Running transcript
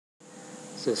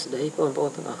សួស្តីបងប្អូ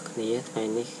នទាំងអស់គ្នាថ្ងៃ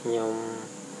នេះខ្ញុំ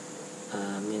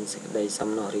មានសេចក្តីសំ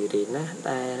ណោះរីករាយណាស់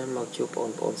ដែលមកជួបបង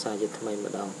ប្អូនសាជាថ្មី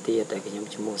ម្ដងទៀតដែលខ្ញុំ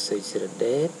ឈ្មោះសុយសិរ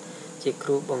ដេតជាគ្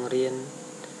រូបង្រៀន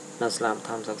នៅស្លាមធ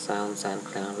ម្មសិក្សាអនសាន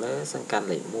ខ្លាំងលើសង្កាត់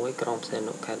លេខ1ក្រុងផ្សេង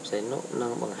នុខេត្តផ្សេងនុនិ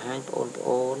ងបង្ហាញបងប្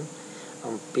អូន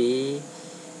អំពី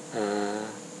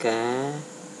ការ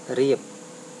រៀប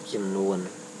ចំនួន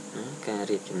ការ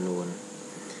រៀបចំនួន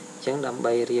អញ្ចឹងដើម្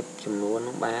បីរៀបចំនួន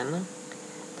នឹងបានណា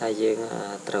តែយើង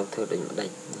ត្រូវធ្វើដូចម្ដេច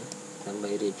ដើម្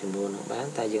បីរៀបចំនួននឹងបាន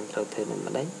តែយើងត្រូវធ្វើដូច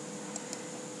ម្ដេច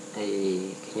ហើយ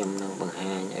ខ្ញុំនឹងបង្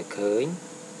ហាញឲ្យឃើញ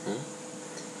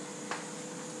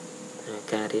ណា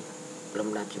ការរៀបលំ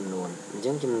ដាប់ចំនួនអញ្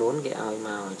ចឹងចំនួនគេឲ្យម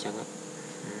កអញ្ចឹង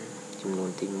ចំនួន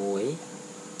ទី1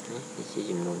ណានេះជា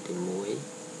ចំនួនទី1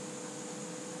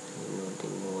ចំនួនទី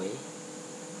1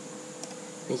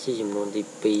នេះជាចំនួនទី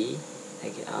2ដែ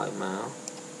លគេឲ្យមក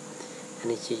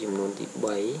នេះជាចំនួនទី3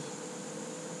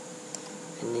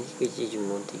នេះគឺជាចំ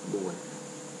នួនទី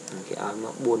4គេឲ្យម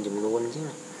ក4ចំនួនអញ្ចឹង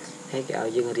ហើយគេឲ្យ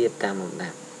យើងរៀបតាមលំដា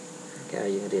ប់អ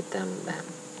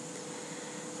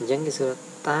ញ្ចឹងគេសួរ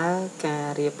តើការ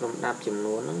រៀបលំដាប់ចំ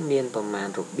នួននឹងមានប្រមាណ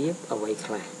របៀបអ្វី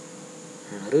ខ្លះ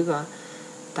ឬក៏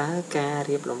តើការ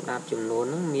រៀបលំដាប់ចំនួន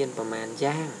នឹងមានប្រមាណ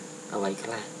យ៉ាងអ្វីខ្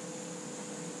លះ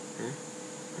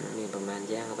មានប្រមាណ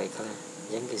យ៉ាងអ្វីខ្លះអ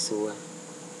ញ្ចឹងគេសួរ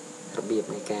របៀប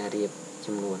នៃការរៀប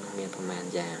ចំនួនមានប្រមាណ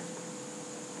យ៉ាង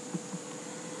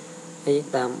ហើយ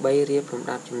ដើម្បីរៀបលំ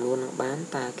ដាប់ចំនួននឹងបាន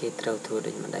តើគេត្រូវធ្វើ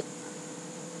ដូចម្ដេច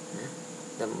ណា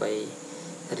ដើម្បី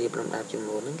រៀបលំដាប់ចំ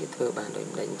នួននឹងគេធ្វើបានដូច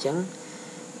ម្ដេចអញ្ចឹង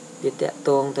វាតកត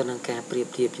ងទៅនឹងការប្រៀប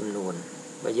ធៀបចំនួន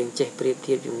បើយើងចេះប្រៀប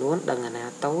ធៀបចំនួនដឹងអាណា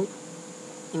តូច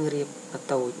យើងរៀបអា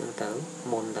តូចហ្នឹងទៅ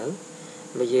មុនទៅ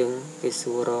បើយើងគេ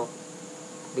សួររក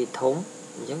វាធំ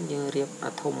អញ្ចឹងយើងរៀប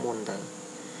អាធំមុនទៅអ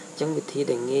ញ្ចឹងវិធី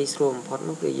ដែលងាយស្រួលបំផុត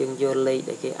នោះគឺយើងយកលេខ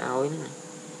ដែលគេឲ្យហ្នឹង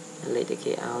លេខដែល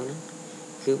គេឲ្យហ្នឹង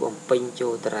គឺបំពេញចូ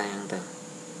លតារាងទៅ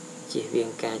ជៀសវាង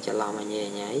ការច្រឡំអញញ៉ៃ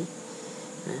ណា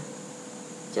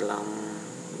ច្រឡំ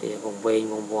វាវង្វេង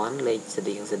វង្វាន់លេខស្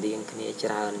តៀងគ្នាច្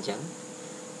រើនអញ្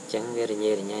ចឹងវារ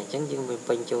ញ៉េរញ៉ៃអញ្ចឹងយើងបំ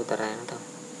ពេញចូលតារាងទៅ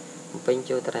បំពេញ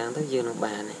ចូលតារាងទៅយើងនឹង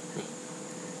បាននេះ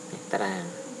តារាង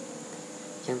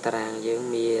អញ្ចឹងតារាងយើង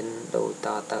មានដូចត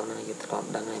ទៅនឹងយើងធ្លាប់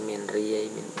ដឹងហើយមានរាយ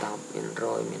មាន10មាន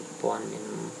100មានពាន់មាន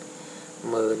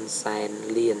ម៉ឺនសែន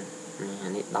លានអា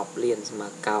នេះ10លានស្មើ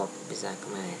កោដភាសា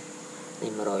ខ្មែរ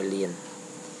នេះ100លាន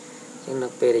អញ្ចឹងនៅ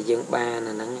ពេលដែលយើងបាន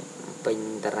អាហ្នឹងពេញ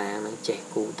តារាងហ្នឹងចេះ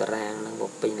គូតារាងហ្នឹងម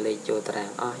កពេញលេខចូលតារាង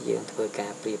អស់យើងធ្វើកា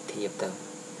រប្រៀបធៀបទៅ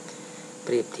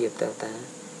តា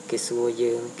គេសួរ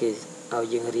យើងគេឲ្យ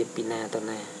យើងរៀបពីណាទៅ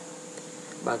ណា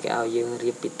បើគេឲ្យយើង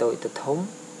រៀបពីតូចទៅធំ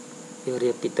យើង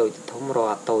រៀបពីតូចទៅធំរក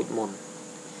អាតូចមុន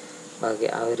បើគេ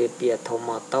ឲ្យរៀបពីអាធំ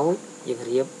មកតូចយើង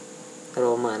រៀបរ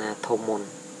កមកអាណាធំមុន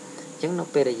អញ្ចឹងនៅ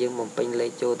ពេលដែលយើងបំពេញលេ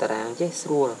ខចូលតារាងចេះស្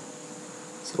រួល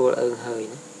អើងហើយ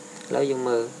ណាឥឡូវយើង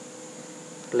មើល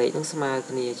លេខនឹងស្មើ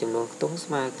គ្នាចំនួនខ្ទង់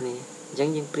ស្មើគ្នាអញ្ចឹង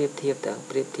យើងប្រៀបធៀប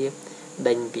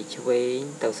ដេញពីឆ្វេង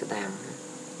ទៅស្ដាំអ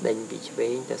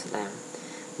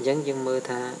ញ្ចឹងយើងមើល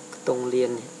ថាខ្ទង់លា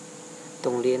ន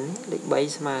លេខ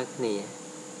3ស្មើគ្នាអ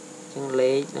ញ្ចឹង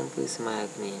លេខហ្នឹងគឺស្មើ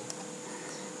គ្នា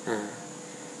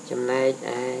ចំណែក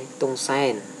ឯខ្ទង់សែ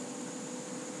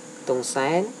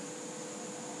ន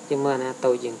យើងមើលអាណា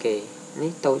តូចជាងគេ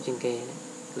នេះតូចជាងគេ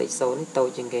លេខ0នេះតូច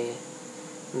ជាងគេ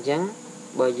អញ្ចឹង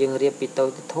បើយើងរៀបពីតូច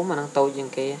ទៅធំអាហ្នឹងតូចជាង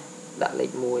គេដាក់លេ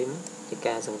ខ1មកជា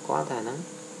ការសម្គាល់ថាហ្នឹង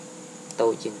តូ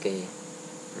ចជាងគេ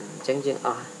អញ្ចឹងយើងអ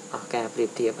ស់ការប្រៀប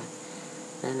ធៀប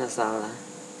ណាសល់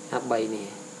3នេះ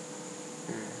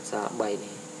សល់3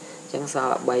នេះអញ្ចឹងសល់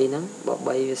3ហ្នឹងបើ3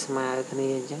វាស្មើគ្នា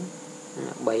អញ្ចឹង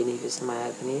3នេះវាស្មើ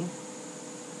គ្នា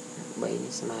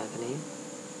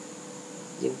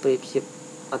យើងប្រៀបធៀប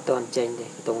អត់ទាន់ចេញទេ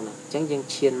ខ្ទង់ហ្នឹងអញ្ចឹងយើង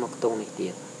ឈានមកខ្ទង់នេះទៀ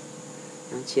ត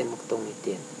អញ្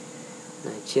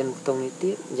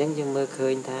ចឹងយើងមើលឃើ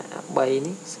ញថា3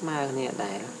នេះស្មើគ្នា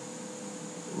ដែរ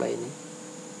3នេះ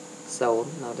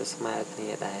0នៅតែស្មើគ្នា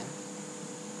ដែរ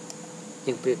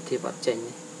យើងប្រៀបធៀបអត់ចេញ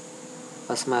ទេ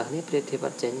បើស្មើគ្នាប្រៀបធៀបអ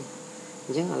ត់ចេញអ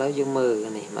ញ្ចឹងឥឡូវយើងមើល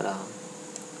នេះម្ដង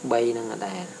3នឹងអ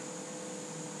ដែរ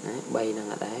ណា3នឹង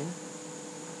អដែ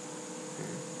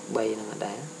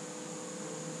រ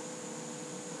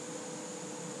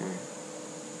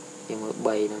យើងមើល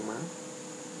3នឹងមក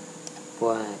ព្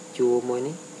រោះជួរមួយ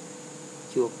នេះ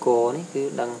ជួរកនេះគឺ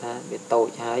ដឹងថាវាតូច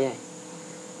ហើយអ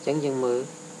ញ្ចឹងយើងមើល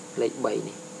លេខ3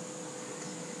នេះ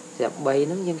ស្រាប់3ហ្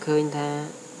នឹងយើងឃើញថា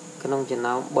ក្នុងចំ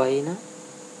ណោម3ហ្នឹង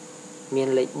មាន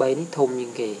លេខ3នេះធំជា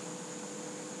ងគេ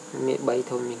អ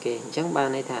ញ្ចឹងបាន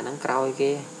ន័យថាហ្នឹងក្រោយ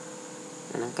គេ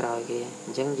អ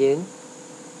ញ្ចឹងយើង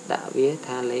ដាក់វា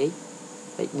ថាលេខ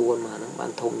4មកហ្នឹងបា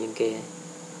នធំជាងគេ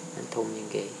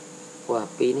ព្រោះ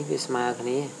2នេះវាស្មើគ្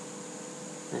នា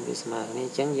nên vì mà này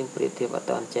chẳng dương priệp thiệp ở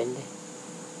toàn chánh đây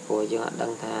của dương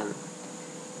đăng than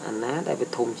anh ná tại vì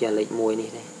thùng chè lịch mùi này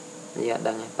đây giờ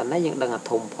đăng phần nãy dương đăng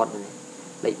thùng phật này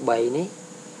lịch bày này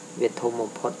việc thùng một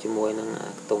phật chỉ mùi nâng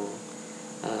tùng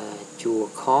chùa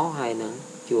khó hay nâng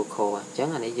chùa khổ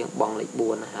chẳng anh ấy dương bằng lịch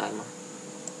buồn hại mà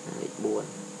lịch buồn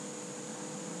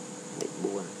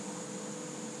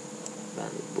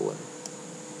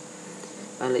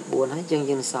bạn lịch buồn hết chân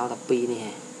dương sao tập pi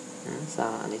này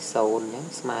sao anh ấy sâu nhá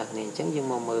smart này chẳng dương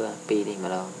mơ mưa pi này mà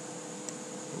đâu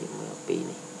dương mưa pi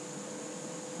này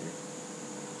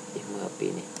dương mưa pi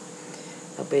này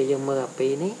tập dương mưa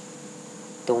pi này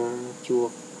tung chùa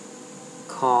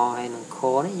kho hay nâng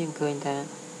khó đấy dương khơi ta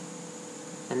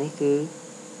anh ấy cứ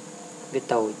cái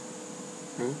tàu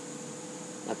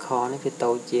kho nó cái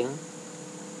tàu chiến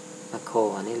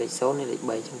khổ anh ấy lịch số này lịch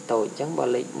 7 trong tàu chẳng bao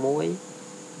lịch muối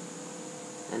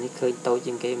anh ấy khơi tàu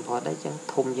trên cái phó đấy chẳng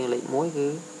thùng trên lịch muối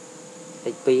cứ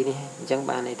lịch pi này chẳng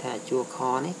ba này thả chua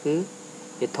kho này cứ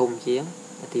cái thùng chiến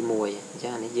thì mùi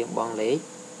chẳng anh ấy dương bong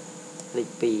lịch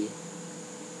pi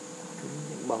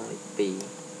bong lịch pi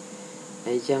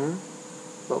ấy chẳng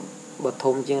bật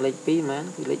thùng trên lịch pi mà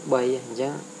cứ lịch 7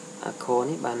 chẳng khổ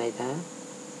này ba này thả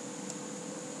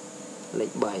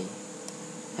lịch 7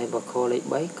 hay bậc khô lịch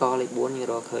 7 co lịch 4 như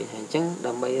rồi khởi hành chẳng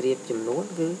đầm bay riệp chùm nốt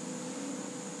cứ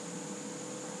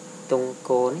tung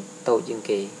cô này tổ chừng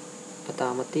kỳ và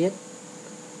tao mà tiết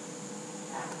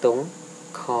túng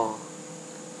kho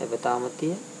hay và tao mà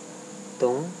tiết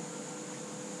túng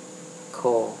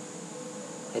khô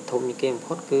hay thùng như kem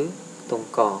phốt cứ tùng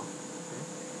cỏ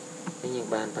cái những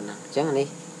bàn phần nào chẳng anh đi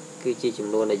cứ chỉ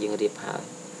chùm luôn là dừng riệp hại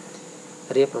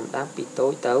riệp làm đáp bị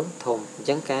tối tấu thùng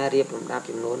chẳng ca riệp làm đáp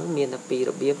chùm luôn nó miên là pi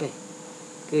rồi biết này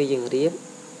cứ dừng riệp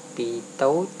bị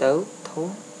tối tấu thúng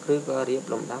cứ có riệp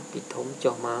làm đáp bị thúng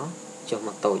cho máu cho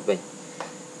mặt tội vậy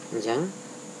chẳng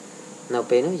nào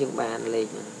bé nó dừng bàn lên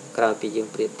cào bị dừng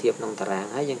priệp thiệp nông tà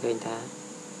hay dừng khơi tha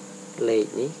lệ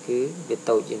ní cứ việc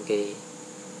tội dừng kì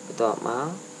tọa máu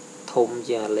thùng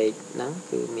già lệ nắng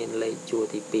cứ miền lệ chùa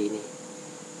thì pi này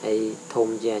hay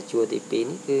thùng già chùa thì pi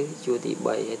ní cứ chùa thì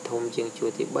 7 hay thùng chừng chùa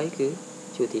thì 7 cứ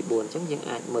chùa thì buồn chẳng dừng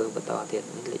ai mơ và tỏ thiệt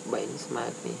lịch 7 ní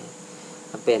smart này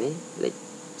bé ní lịch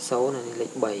số này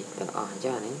lịch 7 tầng ở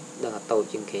cho này đừng là tội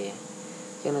chừng kì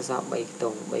chứ nó sao 7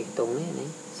 tùng này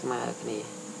smart này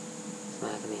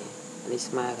này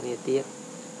smart này tiếp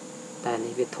ta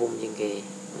này việc thùng chừng kì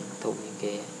thùng chừng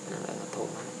kì là thùng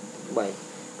 7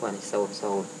 và này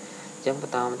sâu chẳng có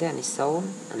tao thế này xấu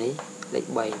anh ấy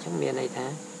lịch 7 trong miền này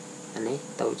tha anh ấy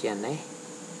tàu chèn đấy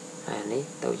anh ấy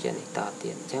tàu chèn này tỏ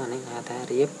tiền chẳng anh ấy ha tha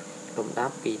riếp lùm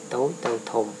đáp bị tối tàu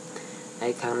thùng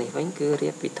ai khang này vẫn cứ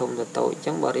riếp bị thùng rồi tối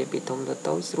chẳng bỏ riếp bị thùng rồi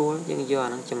tối xua nhưng do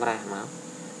nó châm ra mà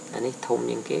anh ấy thùng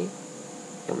những cái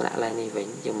chúng đã lại này vẫn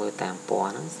giờ mưa tạm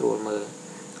bỏ nó xua mưa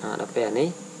đập về anh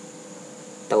ấy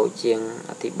tàu chèn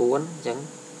thì 4 chẳng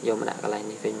giờ mà đã lại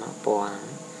này vẫn mà bỏ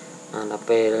đập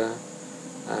về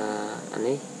anh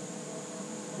ấy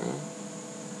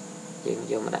dừng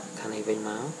vô mà đặt khăn này bên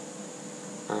máu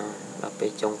là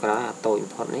về trong cái đó là tội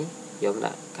phật ấy vô mà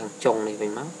đặt càng trồng này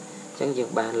bên máu chẳng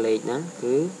dừng bàn lệ nó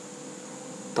cứ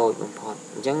tội bằng phật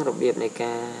chẳng đặc biệt này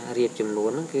ca riệp chùm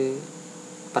luôn nó cứ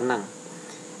bắn nặng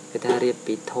người ta riệp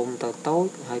bị thùng tao tối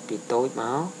hay bị tối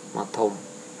máu mà thùng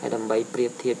hay đầm bay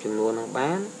priệp thiệp chùm luôn nó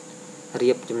bán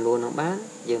riệp chùm luôn nó bán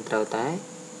dừng trâu tái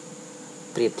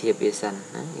priệp thiệp về sân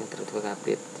nhưng thật thuộc là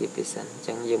priệp thiệp về sân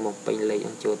chẳng như một bình lấy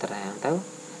trong chỗ tà hàng tấu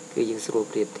cứ những số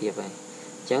priệp thiệp vậy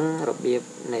chẳng đặc biệt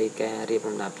này cả riệp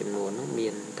làm đạp chùm nó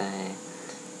miền tại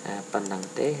phần đẳng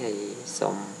tế hay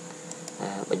xong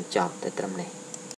bệnh chọt tại trầm này